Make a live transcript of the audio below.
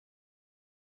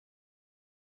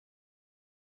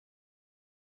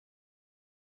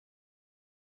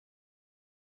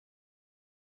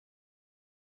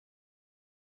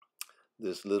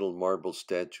This little marble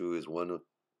statue is one of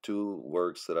two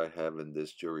works that I have in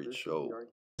this juried show.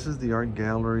 This is the art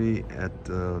gallery at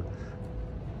the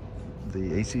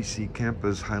ACC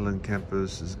campus, Highland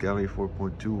campus. This is gallery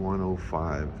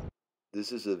 4.2105.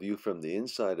 This is a view from the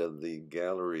inside of the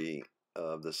gallery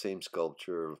of the same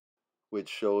sculpture, which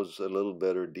shows a little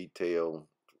better detail.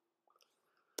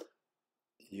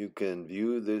 You can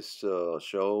view this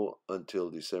show until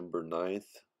December 9th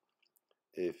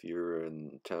if you're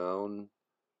in town.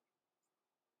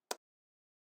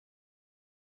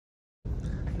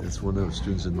 That's one of the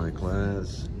students in my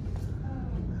class.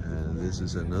 And this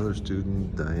is another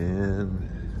student, Diane.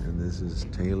 And this is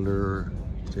Taylor's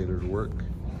work.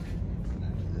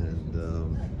 And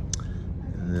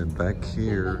then back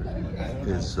here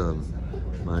is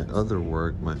my other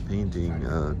work, my painting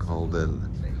called El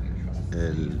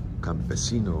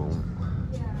Campesino.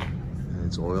 And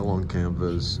it's oil on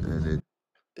canvas, and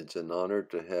it's an honor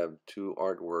to have two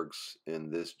artworks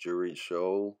in this juried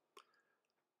show,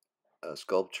 a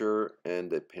sculpture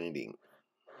and a painting.